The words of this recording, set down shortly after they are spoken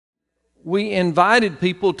we invited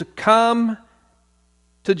people to come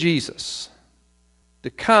to Jesus, to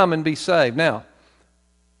come and be saved. Now,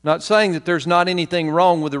 not saying that there's not anything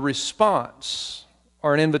wrong with a response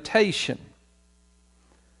or an invitation.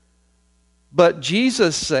 But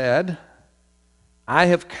Jesus said, I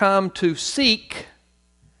have come to seek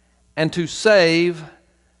and to save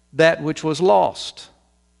that which was lost.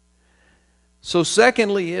 So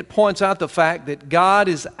secondly, it points out the fact that God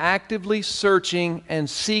is actively searching and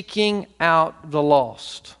seeking out the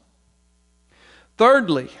lost.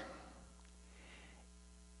 Thirdly,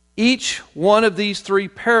 each one of these three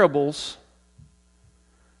parables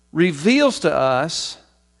reveals to us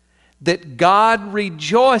that God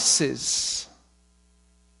rejoices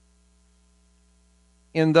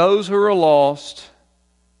in those who are lost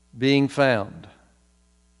being found.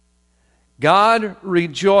 God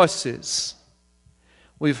rejoices.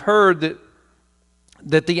 We've heard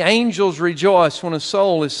that the angels rejoice when a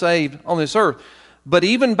soul is saved on this earth. But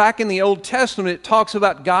even back in the Old Testament, it talks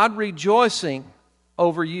about God rejoicing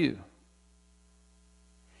over you.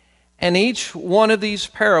 And each one of these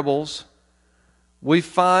parables, we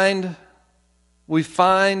find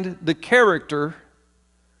the character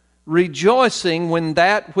rejoicing when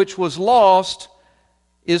that which was lost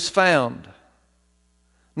is found.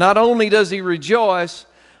 Not only does he rejoice,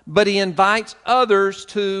 but he invites others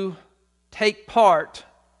to take part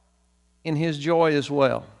in his joy as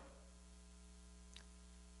well.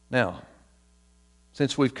 Now,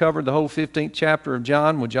 since we've covered the whole 15th chapter of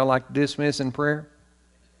John, would y'all like to dismiss in prayer?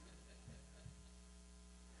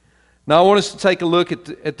 Now, I want us to take a look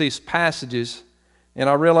at these passages, and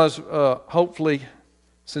I realize hopefully,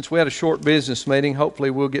 since we had a short business meeting, hopefully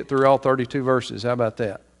we'll get through all 32 verses. How about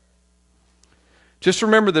that? Just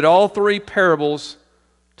remember that all three parables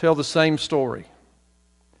tell the same story.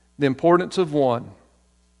 The importance of one.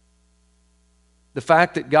 The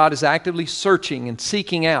fact that God is actively searching and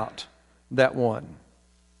seeking out that one.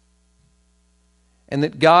 And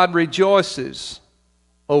that God rejoices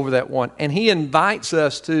over that one. And He invites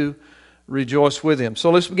us to rejoice with Him.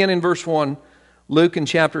 So let's begin in verse 1, Luke in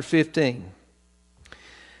chapter 15.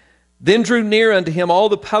 Then drew near unto him all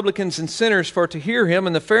the publicans and sinners for to hear him,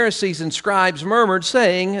 and the Pharisees and scribes murmured,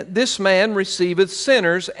 saying, This man receiveth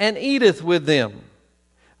sinners and eateth with them.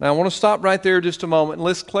 Now I want to stop right there just a moment and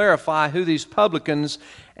let's clarify who these publicans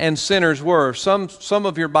and sinners were. Some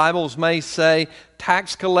of your Bibles may say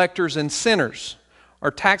tax collectors and sinners, or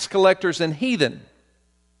tax collectors and heathen.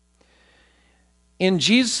 In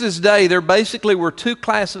Jesus' day, there basically were two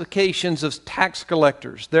classifications of tax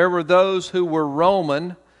collectors. There were those who were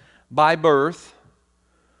Roman by birth,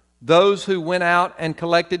 those who went out and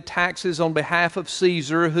collected taxes on behalf of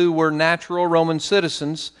Caesar, who were natural Roman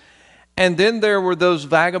citizens. And then there were those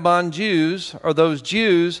vagabond Jews, or those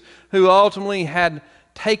Jews who ultimately had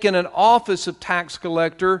taken an office of tax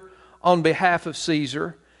collector on behalf of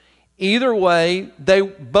Caesar. Either way,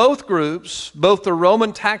 both groups, both the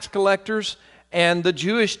Roman tax collectors and the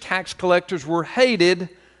Jewish tax collectors, were hated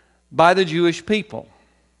by the Jewish people.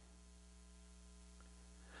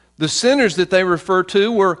 The sinners that they refer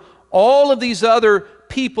to were all of these other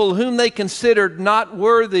people whom they considered not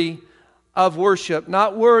worthy of worship,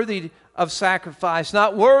 not worthy of sacrifice,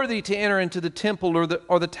 not worthy to enter into the temple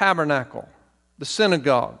or the tabernacle, the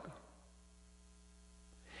synagogue.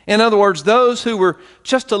 In other words, those who were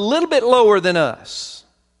just a little bit lower than us.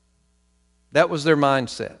 That was their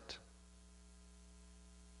mindset.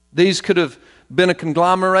 These could have been a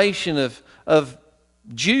conglomeration of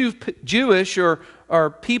Jewish or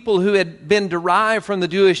people who had been derived from the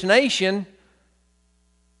Jewish nation.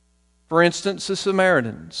 For instance, the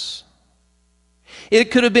Samaritans.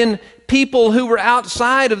 It could have been people who were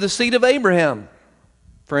outside of the seed of Abraham.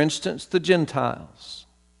 For instance, the Gentiles.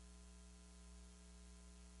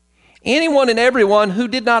 Anyone and everyone who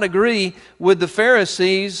did not agree with the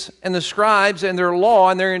Pharisees and the scribes and their law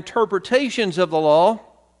and their interpretations of the law,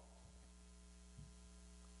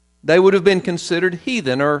 they would have been considered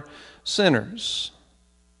heathen or sinners.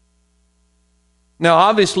 Now,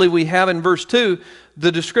 obviously, we have in verse 2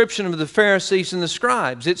 the description of the Pharisees and the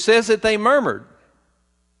scribes. It says that they murmured.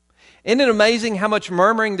 Isn't it amazing how much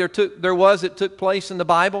murmuring that took place in the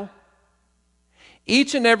Bible?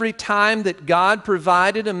 Each and every time that God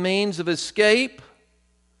provided a means of escape,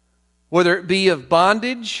 whether it be of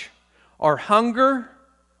bondage or hunger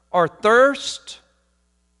or thirst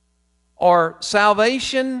or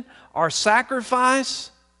salvation or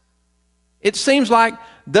sacrifice, it seems like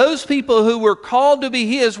those people who were called to be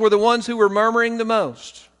His were the ones who were murmuring the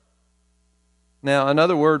most. Now,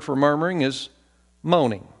 another word for murmuring is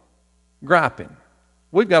moaning, griping.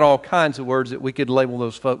 We've got all kinds of words that we could label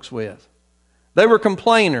those folks with. They were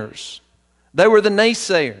complainers. They were the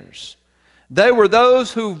naysayers. They were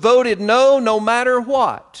those who voted no, no matter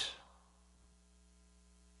what,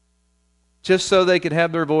 just so they could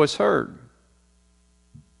have their voice heard.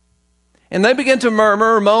 And they began to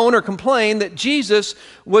murmur or moan or complain that Jesus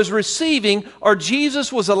was receiving, or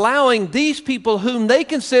Jesus was allowing these people whom they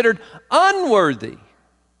considered unworthy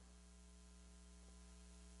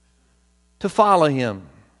to follow him,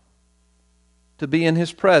 to be in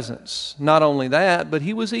his presence. Not only that, but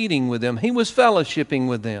he was eating with them. He was fellowshipping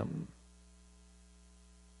with them.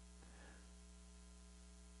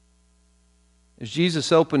 As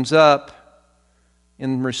Jesus opens up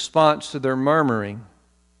in response to their murmuring,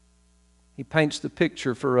 he paints the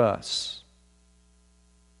picture for us.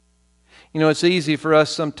 You know, it's easy for us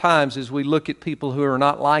sometimes as we look at people who are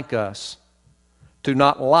not like us to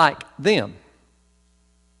not like them.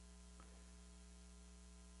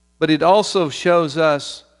 But it also shows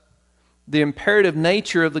us the imperative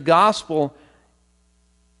nature of the gospel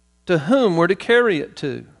to whom we're to carry it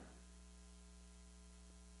to.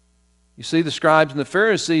 You see, the scribes and the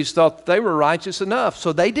Pharisees thought they were righteous enough,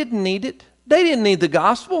 so they didn't need it. They didn't need the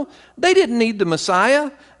gospel. They didn't need the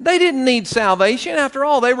Messiah. They didn't need salvation. After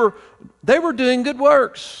all, they were doing good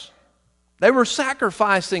works. They were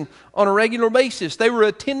sacrificing on a regular basis. They were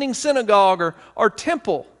attending synagogue or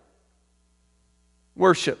temple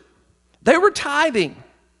worship. They were tithing.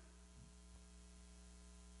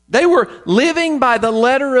 They were living by the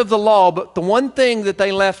letter of the law, but the one thing that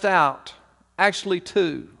they left out, actually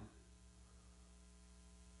two,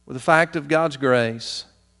 were the fact of God's grace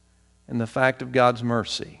and the fact of God's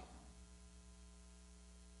mercy.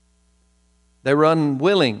 They were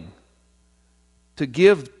unwilling to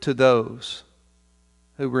give to those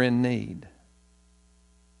who were in need.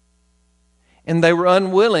 And they were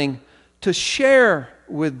unwilling to share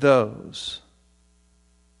with those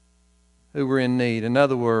who were in need. In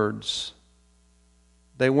other words,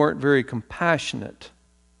 they weren't very compassionate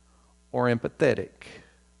or empathetic.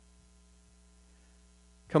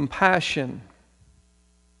 Compassion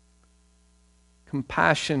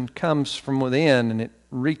comes from within, and it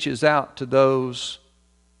reaches out to those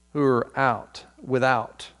who are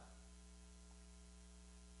without.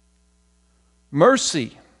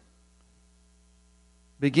 Mercy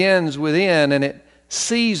begins within, and it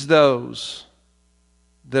sees those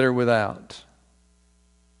that are without.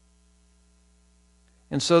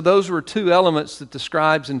 And so those were two elements that the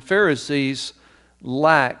scribes and Pharisees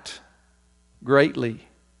lacked greatly.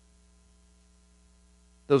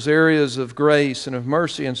 Those areas of grace and of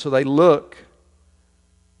mercy. And so they look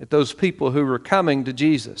at those people who were coming to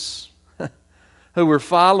Jesus, who were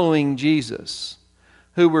following Jesus,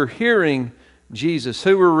 who were hearing Jesus,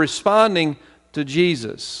 who were responding to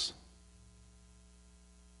Jesus.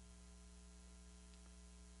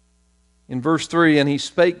 In verse 3, and he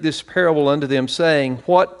spake this parable unto them, saying,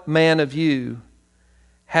 What man of you,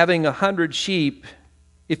 having 100 sheep,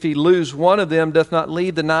 if he lose one of them, doth not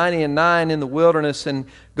leave the 99 in the wilderness, and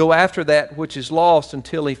go after that which is lost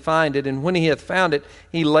until he find it? And when he hath found it,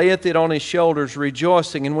 he layeth it on his shoulders,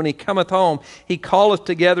 rejoicing. And when he cometh home, he calleth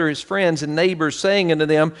together his friends and neighbors, saying unto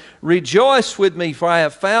them, Rejoice with me, for I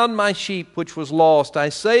have found my sheep which was lost. I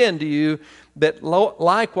say unto you, that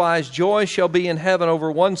likewise joy shall be in heaven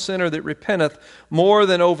over one sinner that repenteth, more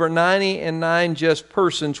than over 99 just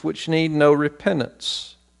persons which need no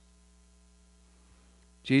repentance.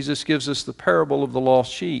 Jesus gives us the parable of the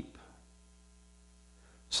lost sheep.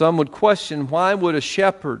 Some would question, why would a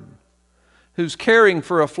shepherd who's caring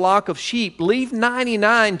for a flock of sheep leave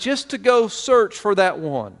 99 just to go search for that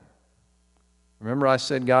one? Remember I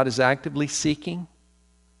said God is actively seeking?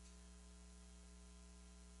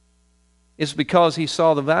 It's because he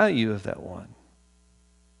saw the value of that one.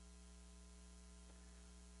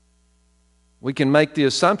 We can make the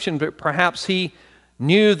assumption that perhaps he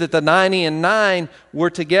knew that the 99 were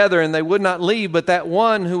together and they would not leave, but that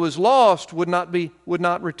one who was lost would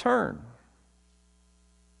not return.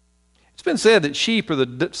 It's been said that sheep are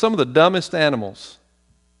some of the dumbest animals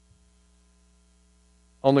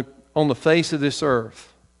on the face of this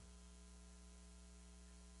earth.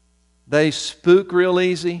 They spook real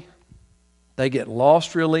easy. They get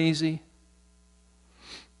lost real easy.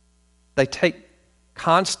 They take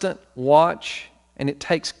constant watch, and it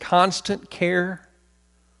takes constant care.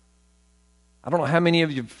 I don't know how many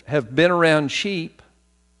of you have been around sheep,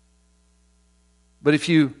 but if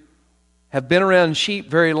you have been around sheep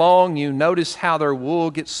very long, you notice how their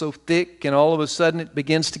wool gets so thick and all of a sudden it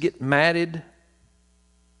begins to get matted.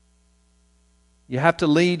 You have to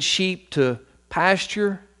lead sheep to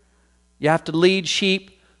pasture. You have to lead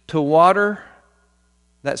sheep to water.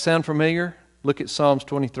 That sound familiar? Look at Psalms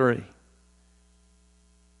 23.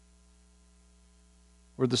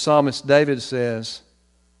 where the psalmist David says,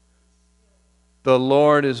 "The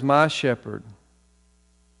Lord is my shepherd,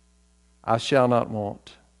 I shall not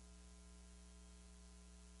want.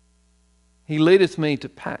 He leadeth me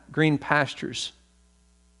to green pastures.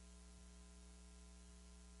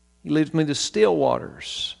 He leadeth me to still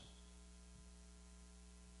waters.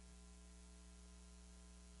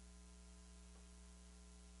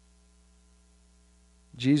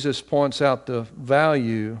 Jesus points out the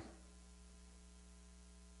value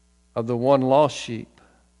of the one lost sheep,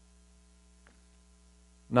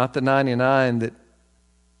 not the 99 that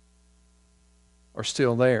are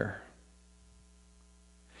still there.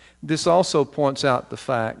 This also points out the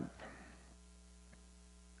fact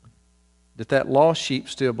that that lost sheep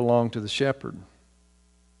still belonged to the shepherd.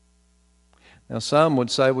 Now some would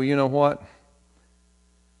say, well, you know what?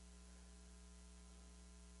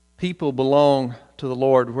 People belong to the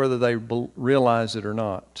Lord whether they realize it or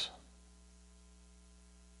not.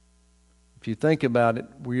 If you think about it,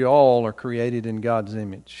 we all are created in God's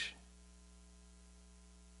image,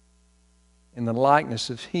 in the likeness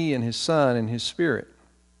of He and His Son and His Spirit.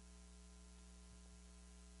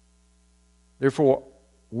 Therefore,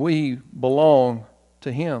 we belong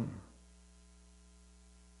to Him.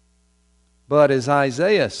 But as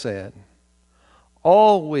Isaiah said,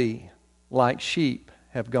 all we, like sheep,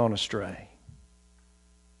 have gone astray.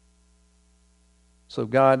 So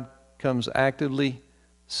God comes actively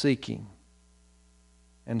seeking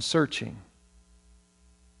and searching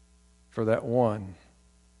for that one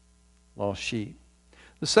lost sheep.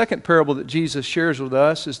 The second parable that Jesus shares with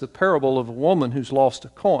us is the parable of a woman who's lost a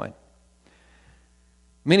coin.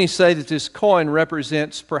 Many say that this coin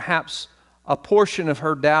represents perhaps a portion of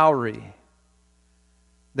her dowry,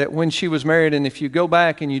 that when she was married, and if you go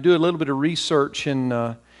back and you do a little bit of research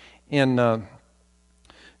in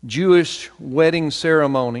Jewish wedding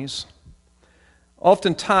ceremonies,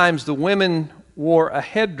 oftentimes the women wore a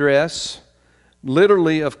headdress,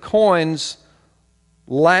 literally of coins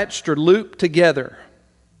latched or looped together.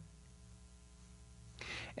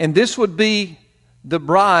 And this would be the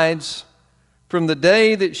bride's from the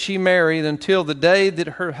day that she married until the day that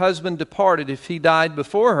her husband departed, if he died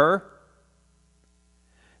before her,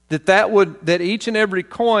 that each and every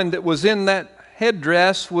coin that was in that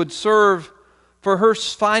headdress would serve for her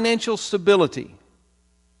financial stability.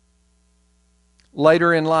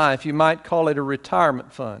 Later in life, you might call it a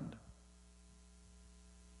retirement fund.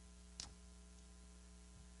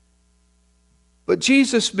 But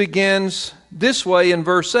Jesus begins this way in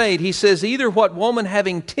verse 8. He says, either what woman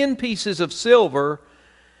having 10 pieces of silver,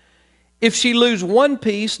 if she lose one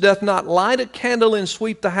piece, doth not light a candle and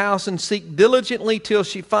sweep the house and seek diligently till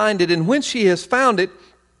she find it. And when she has found it,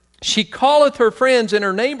 she calleth her friends and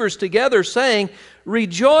her neighbors together, saying,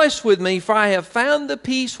 rejoice with me, for I have found the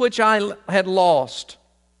piece which I had lost.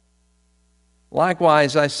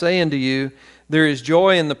 Likewise, I say unto you, there is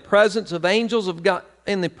joy in the presence of angels of God,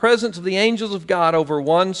 in the presence of the angels of God over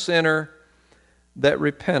one sinner that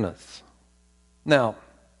repenteth. Now,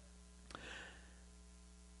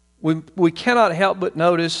 we cannot help but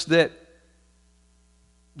notice that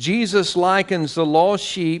Jesus likens the lost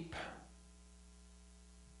sheep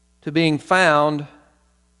to being found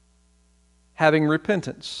having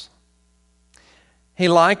repentance. He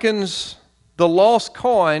likens the lost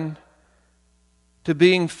coin to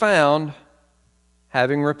being found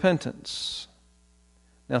having repentance.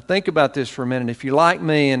 Now think about this for a minute. If you're like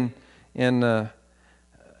me, and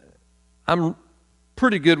I'm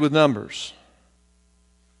pretty good with numbers.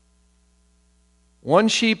 One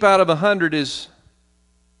sheep out of 100 is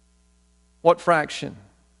what fraction?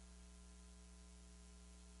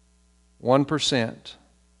 1%.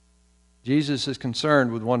 Jesus is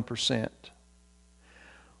concerned with 1%.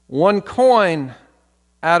 One coin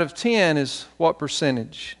out of 10 is what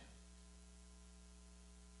percentage?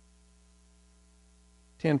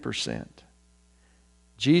 10%.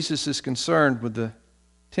 Jesus is concerned with the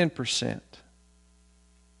 10%.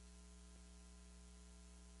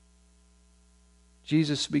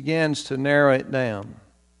 Jesus begins to narrow it down.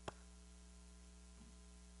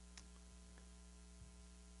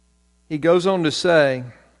 He goes on to say,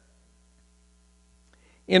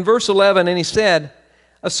 in verse 11, and he said,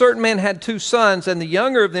 a certain man had 2 sons, and the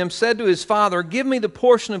younger of them said to his father, give me the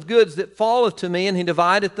portion of goods that falleth to me, and he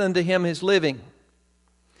divideth unto him his living.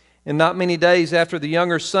 And not many days after, the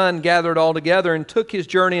younger son gathered all together and took his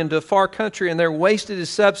journey into a far country, and there wasted his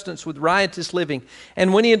substance with riotous living.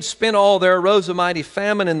 And when he had spent all, there arose a mighty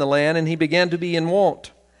famine in the land, and he began to be in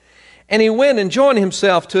want. And he went and joined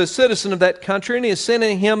himself to a citizen of that country, and he is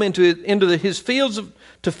sending him into his fields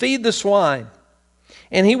to feed the swine.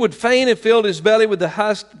 And he would fain have filled his belly with the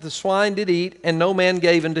husk that the swine did eat, and no man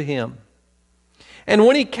gave unto him. And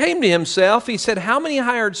when he came to himself, he said, How many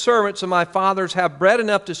hired servants of my father's have bread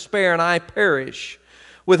enough to spare, and I perish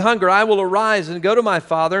with hunger? I will arise and go to my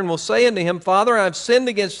father, and will say unto him, Father, I have sinned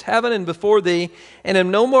against heaven and before thee, and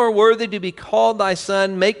am no more worthy to be called thy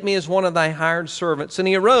son. Make me as one of thy hired servants. And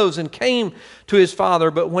he arose and came to his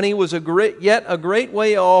father. But when he was yet a great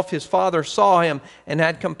way off, his father saw him, and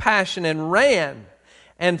had compassion, and ran,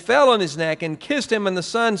 and fell on his neck, and kissed him. And the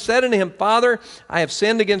son said unto him, Father, I have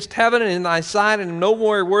sinned against heaven and in thy sight, and am no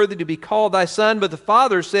more worthy to be called thy son. But the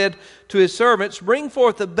father said to his servants, Bring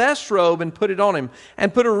forth the best robe, and put it on him,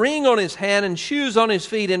 and put a ring on his hand, and shoes on his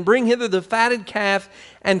feet, and bring hither the fatted calf,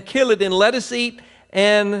 and kill it, and let us eat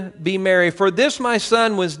and be merry. For this my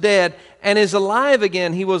son was dead, and is alive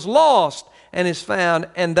again. He was lost, and is found.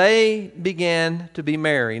 And they began to be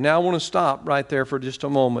merry. Now I want to stop right there for just a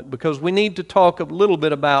moment, because we need to talk a little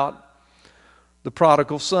bit about the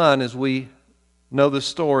prodigal son, as we know the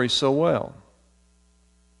story so well.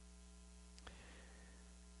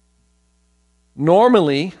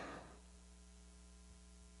 Normally,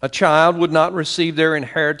 a child would not receive their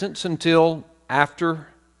inheritance until after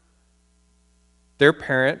their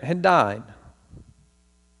parent had died.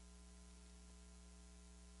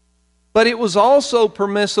 But it was also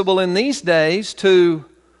permissible in these days to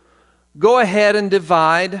go ahead and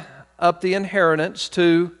divide up the inheritance,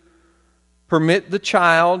 to permit the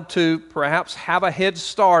child to perhaps have a head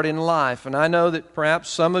start in life. And I know that perhaps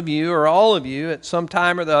some of you, or all of you, at some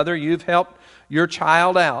time or the other, you've helped your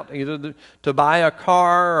child out, either to buy a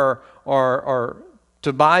car, or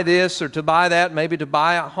to buy this or to buy that, maybe to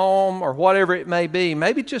buy a home, or whatever it may be,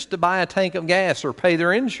 maybe just to buy a tank of gas or pay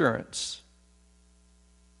their insurance.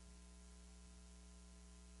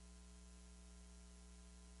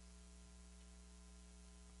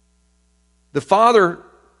 The father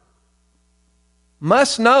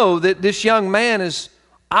must know that this young man is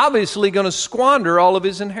obviously going to squander all of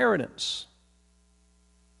his inheritance.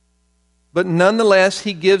 But nonetheless,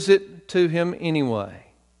 he gives it to him anyway.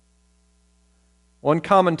 One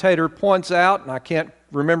commentator points out, and I can't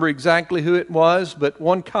remember exactly who it was, but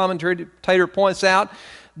one commentator points out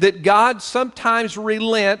that God sometimes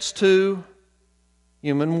relents to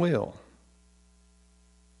human will.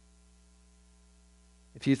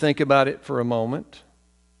 If you think about it for a moment,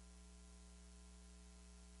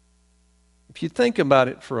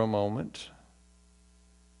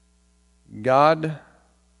 God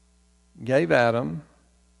gave Adam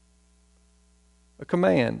a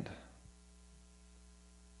command.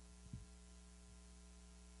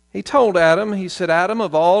 He told Adam, he said, Adam,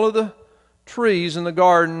 of all of the trees in the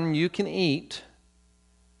garden you can eat,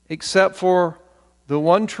 except for the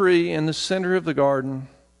one tree in the center of the garden.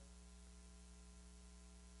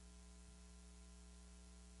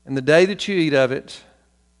 And the day that you eat of it,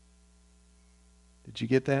 did you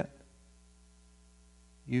get that?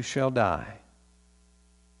 You shall die.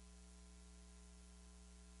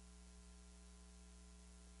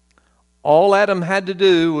 All Adam had to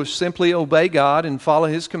do was simply obey God and follow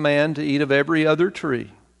His command to eat of every other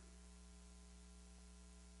tree.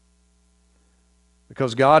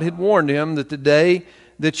 Because God had warned him that the day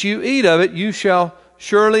that you eat of it, you shall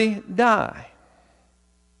surely die.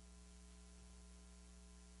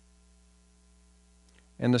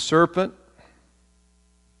 And the serpent,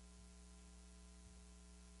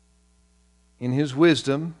 in his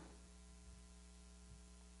wisdom,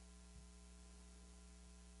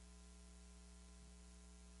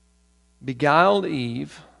 beguiled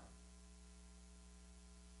Eve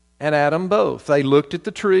and Adam both. They looked at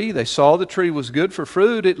the tree. They saw the tree was good for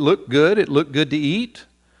fruit. It looked good. It looked good to eat.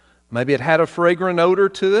 Maybe it had a fragrant odor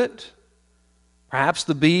to it. Perhaps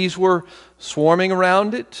the bees were swarming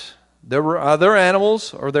around it. There were other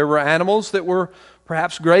animals, or there were animals that were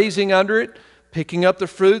perhaps grazing under it, picking up the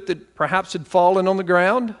fruit that perhaps had fallen on the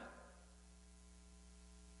ground.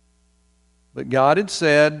 But God had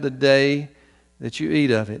said, the day that you eat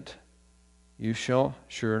of it, you shall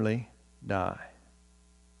surely die.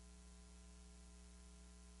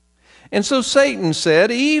 And so Satan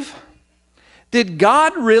said, Eve, did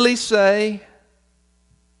God really say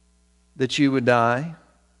that you would die?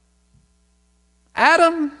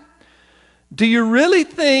 Adam, do you really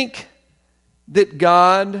think that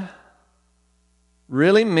God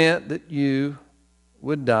really meant that you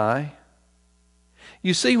would die?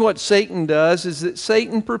 You see, what Satan does is that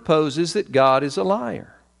Satan proposes that God is a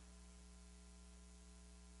liar.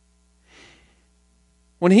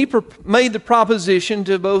 When he made the proposition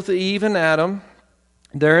to both Eve and Adam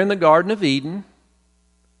there in the Garden of Eden,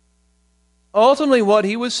 ultimately what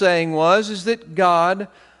he was saying is that God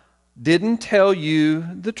didn't tell you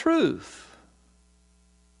the truth.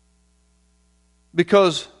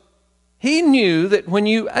 Because he knew that when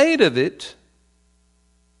you ate of it,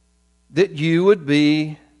 that you would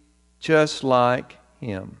be just like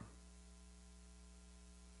him.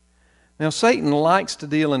 Now, Satan likes to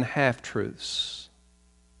deal in half-truths.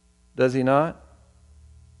 Does he not?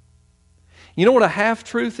 You know what a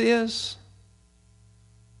half-truth is?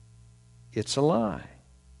 It's a lie.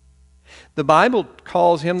 The Bible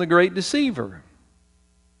calls him the great deceiver.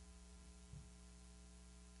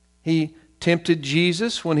 He tempted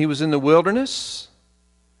Jesus when he was in the wilderness,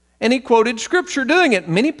 and he quoted Scripture doing it.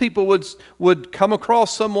 Many people would come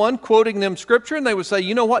across someone quoting them Scripture, and they would say,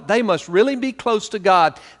 you know what, they must really be close to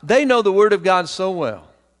God. They know the Word of God so well.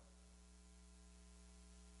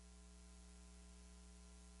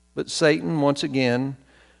 But Satan, once again,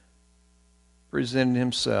 presented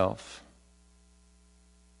himself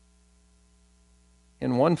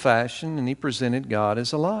in one fashion, and he presented God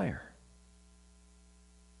as a liar.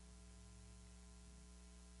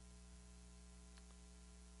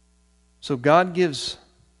 So God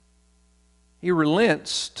He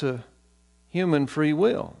relents to human free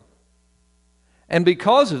will. And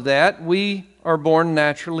because of that, we are born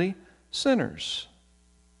naturally sinners.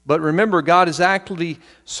 But remember, God is actively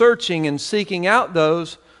searching and seeking out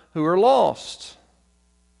those who are lost.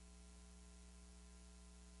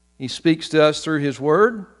 He speaks to us through His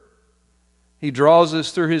Word. He draws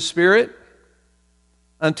us through His Spirit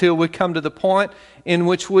until we come to the point in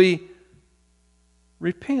which we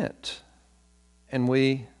repent and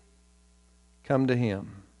we come to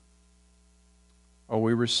Him, or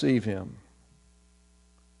we receive Him.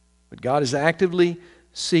 But God is actively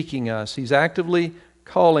seeking us. He's actively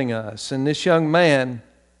calling us. And this young man,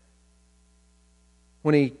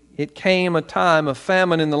 when it came a time of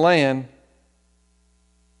famine in the land,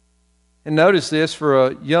 and notice this, for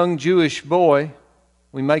a young Jewish boy,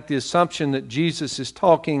 we make the assumption that Jesus is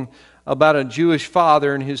talking about a Jewish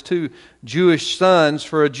father and his two Jewish sons.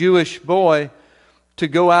 For a Jewish boy to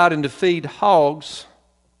go out and to feed hogs,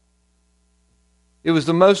 it was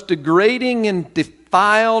the most degrading and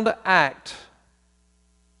defiled act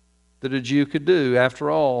that a Jew could do.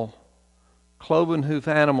 After all, cloven hoof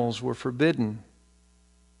animals were forbidden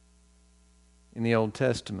in the Old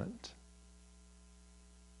Testament.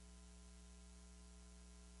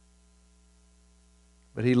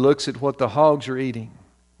 But he looks at what the hogs are eating.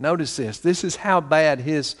 Notice this. This is how bad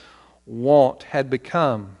his want had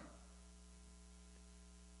become.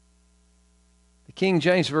 The King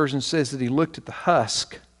James Version says that he looked at the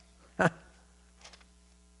husk.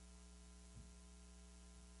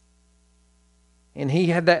 And he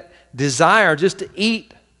had that desire just to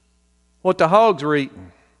eat what the hogs were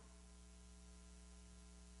eating.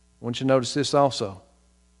 I want you to notice this also.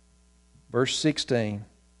 Verse 16.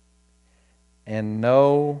 And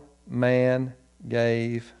no man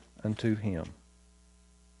gave unto him.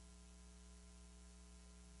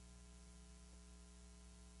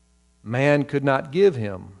 Man could not give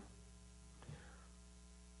him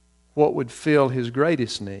what would fill his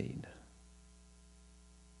greatest need.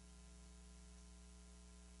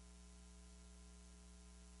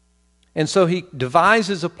 And so he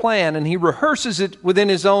devises a plan and he rehearses it within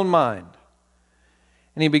his own mind.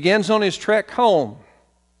 And he begins on his trek home.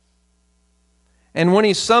 And when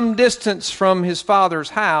he's some distance from his father's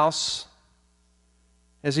house,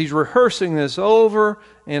 as he's rehearsing this over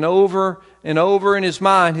and over and over in his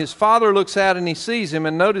mind, his father looks out and he sees him.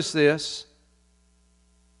 And notice this.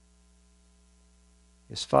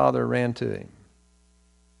 His father ran to him.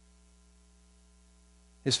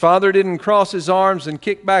 His father didn't cross his arms and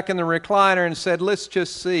kick back in the recliner and said, let's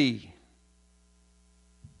just see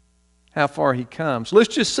how far he comes.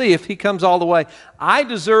 Let's just see if he comes all the way. I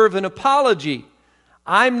deserve an apology.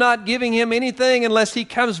 I'm not giving him anything unless he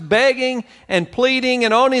comes begging and pleading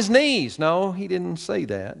and on his knees. No, he didn't say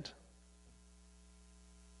that.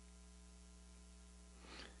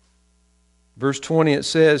 Verse 20, it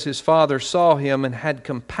says, his father saw him and had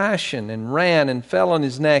compassion and ran and fell on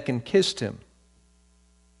his neck and kissed him.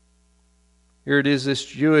 Here it is, this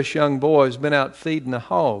Jewish young boy has been out feeding the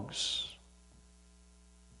hogs.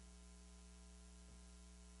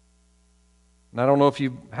 And I don't know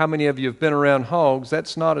how many of you have been around hogs.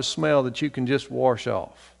 That's not a smell that you can just wash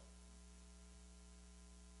off.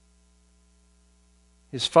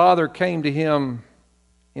 His father came to him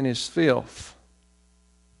in his filth.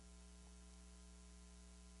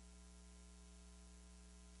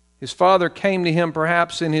 His father came to him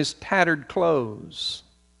perhaps in his tattered clothes.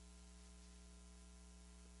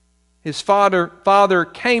 His father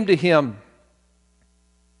came to him.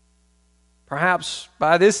 Perhaps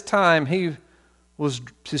by this time he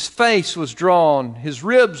his face was drawn, his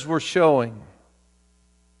ribs were showing.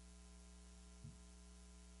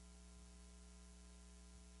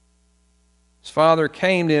 His father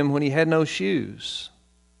came to him when he had no shoes.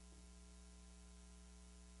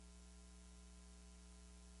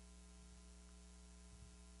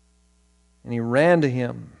 And he ran to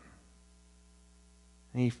him.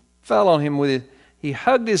 And he fell on him with it. He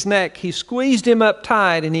hugged his neck. He squeezed him up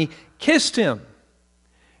tight and he kissed him.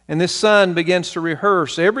 And this son begins to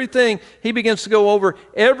rehearse everything. He begins to go over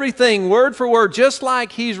everything word for word, just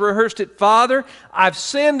like he's rehearsed it. Father, I've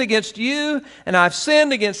sinned against you, and I've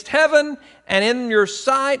sinned against heaven and in your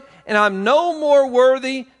sight, and I'm no more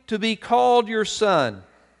worthy to be called your son.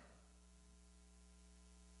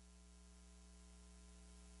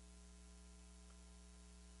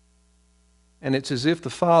 And it's as if the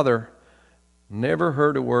father never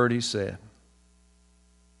heard a word he said.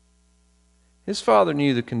 His father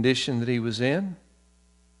knew the condition that he was in.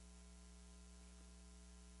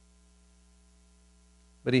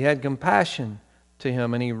 But he had compassion to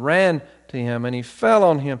him, and he ran to him, and he fell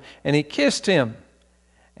on him, and he kissed him.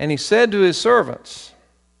 And he said to his servants,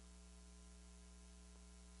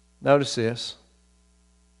 notice this,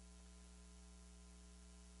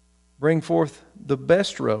 bring forth the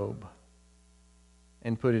best robe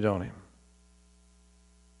and put it on him.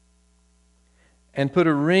 And put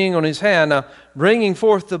a ring on his hand. Now, bringing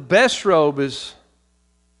forth the best robe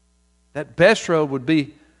that best robe would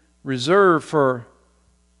be reserved for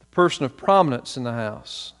the person of prominence in the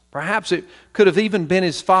house. Perhaps it could have even been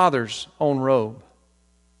his father's own robe.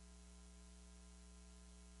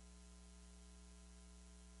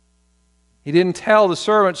 He didn't tell the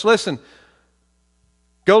servants, listen,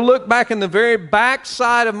 go look back in the very back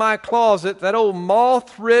side of my closet, that old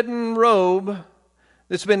moth-ridden robe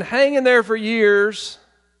that's been hanging there for years,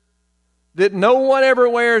 that no one ever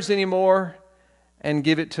wears anymore, and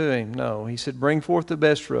give it to him. No, he said, bring forth the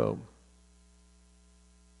best robe.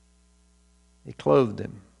 He clothed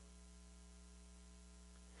him.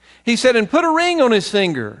 He said, and put a ring on his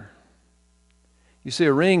finger. You see,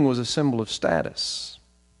 a ring was a symbol of status.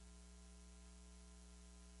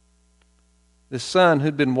 This son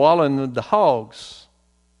who'd been wallowing with the hogs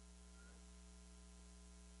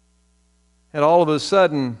had all of a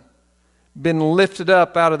sudden been lifted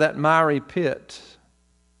up out of that miry pit.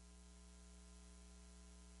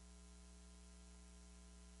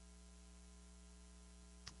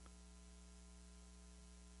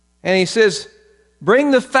 And he says,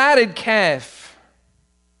 bring the fatted calf.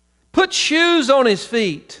 Put shoes on his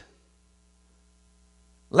feet.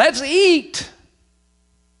 Let's eat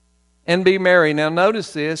and be merry. Now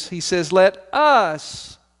notice this. He says, let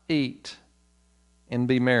us eat and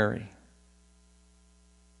be merry.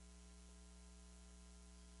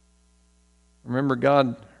 Remember,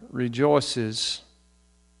 God rejoices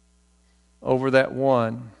over that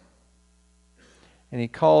one. And He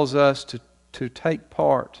calls us to take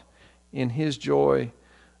part in His joy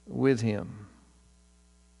with Him.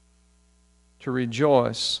 To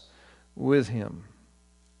rejoice with Him.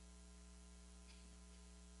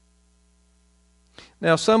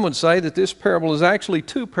 Now, some would say that this parable is actually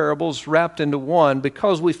two parables wrapped into one,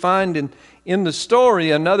 because we find in the story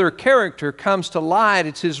another character comes to light.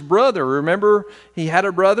 It's his brother. Remember, he had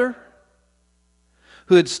a brother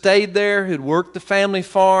who had stayed there, who had worked the family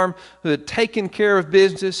farm, who had taken care of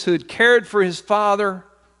business, who had cared for his father.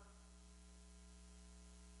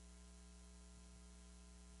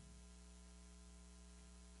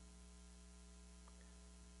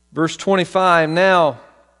 Verse 25, now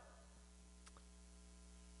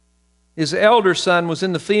his elder son was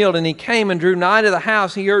in the field, and he came and drew nigh to the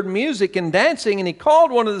house. He heard music and dancing, and he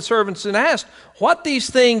called one of the servants and asked what these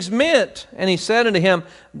things meant. And he said unto him,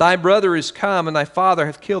 thy brother is come, and thy father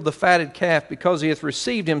hath killed the fatted calf, because he hath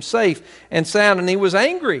received him safe and sound. And he was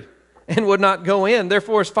angry and would not go in.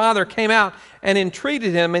 Therefore his father came out and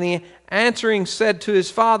entreated him. And he answering said to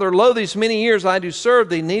his father, lo, these many years I do serve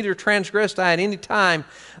thee, neither transgressed I at any time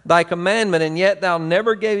thy commandment, and yet thou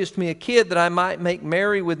never gavest me a kid that I might make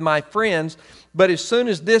merry with my friends. But as soon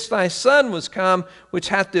as this thy son was come, which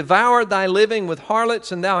hath devoured thy living with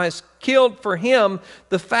harlots, and thou hast killed for him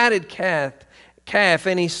the fatted calf.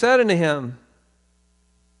 And he said unto him,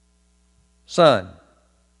 son,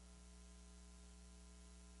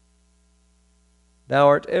 thou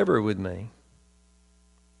art ever with me,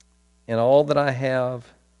 and all that I have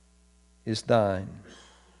is thine.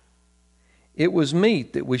 It was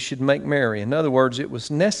meet that we should make merry. In other words, it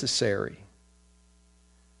was necessary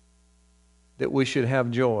that we should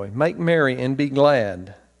have joy. Make merry and be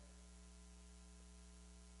glad.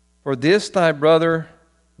 For this thy brother,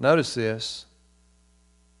 notice this,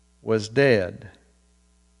 was dead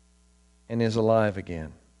and is alive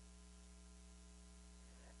again.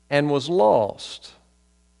 And was lost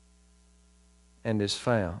and is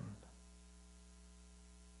found.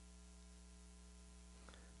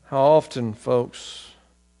 How often, folks,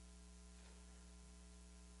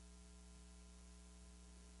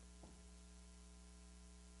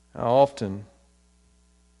 how often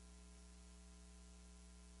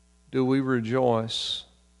do we rejoice?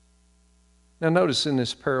 Now notice in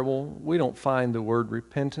this parable, we don't find the word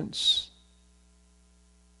repentance,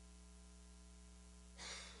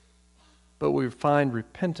 but we find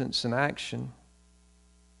repentance in action.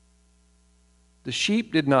 The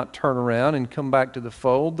sheep did not turn around and come back to the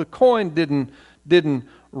fold. The coin didn't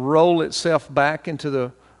roll itself back into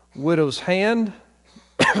the widow's hand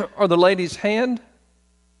or the lady's hand.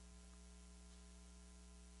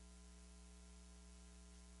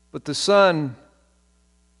 But the son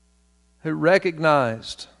who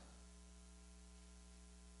recognized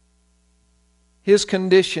his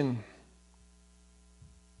condition,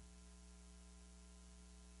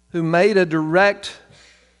 who made a direct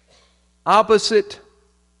opposite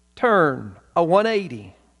turn, a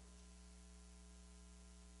 180.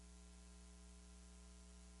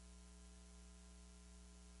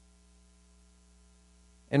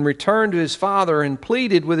 And returned to his father and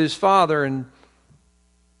pleaded with his father, and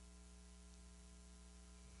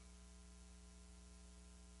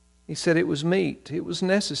he said it was meet, it was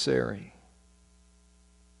necessary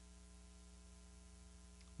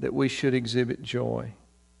that we should exhibit joy.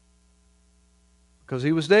 Because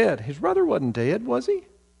he was dead. His brother wasn't dead, was he?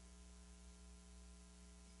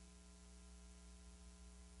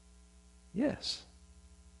 Yes.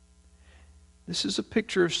 This is a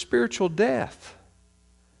picture of spiritual death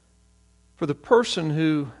for the person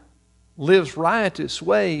who lives riotous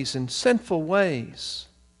ways and sinful ways.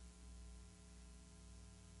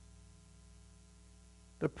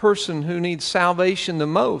 The person who needs salvation the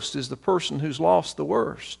most is the person who's lost the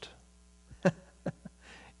worst,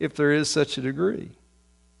 if there is such a degree.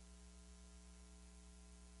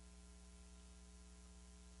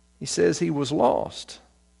 He says he was lost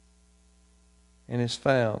and is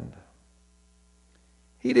found.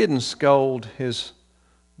 He didn't scold his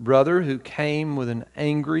brother who came with an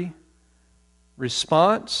angry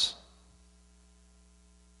response.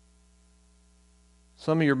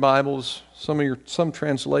 Some of your Bibles, some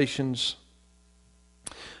translations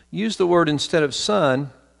use the word instead of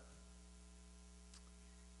son.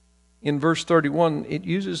 In verse 31, it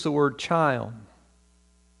uses the word child.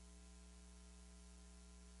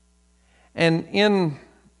 And in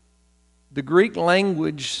the Greek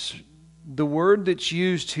language, the word that's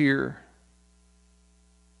used here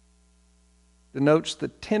denotes the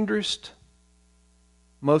tenderest,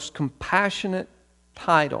 most compassionate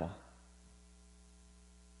title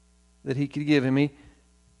that he could give him.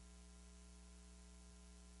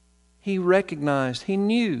 He recognized, he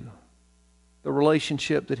knew the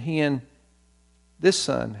relationship that he and this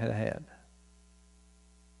son had had.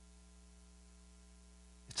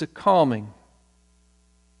 It's a calming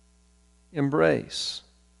embrace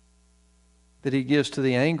that he gives to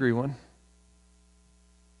the angry one.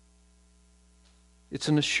 It's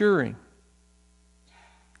an assuring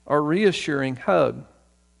or reassuring hug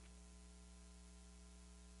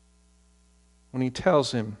when he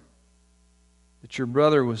tells him that your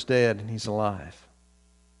brother was dead and he's alive,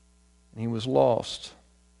 and he was lost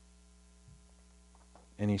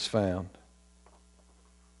and he's found.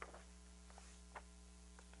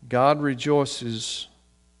 God rejoices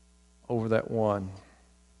over that one.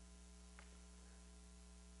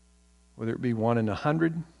 Whether it be 1 in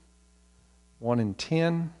 100, 1 in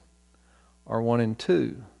 10, or 1 in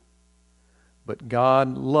 2. But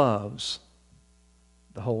God loves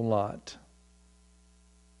the whole lot.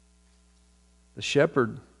 The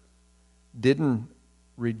shepherd didn't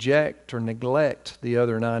reject or neglect the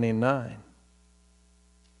other 99.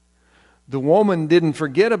 The woman didn't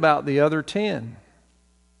forget about the other 10.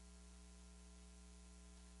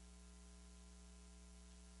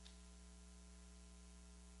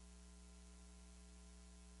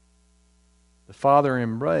 The father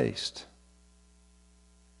embraced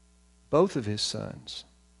both of his sons,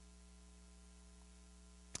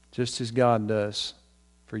 just as God does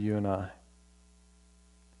for you and I.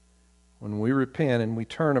 When we repent and we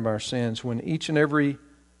turn of our sins, when each and every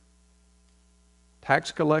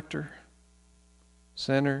tax collector,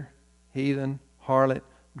 sinner, heathen, harlot,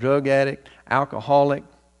 drug addict, alcoholic,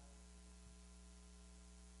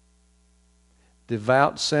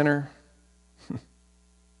 devout sinner,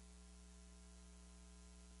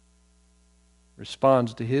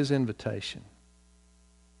 responds to his invitation,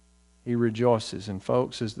 he rejoices. And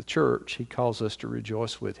folks, as the church, he calls us to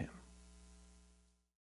rejoice with him.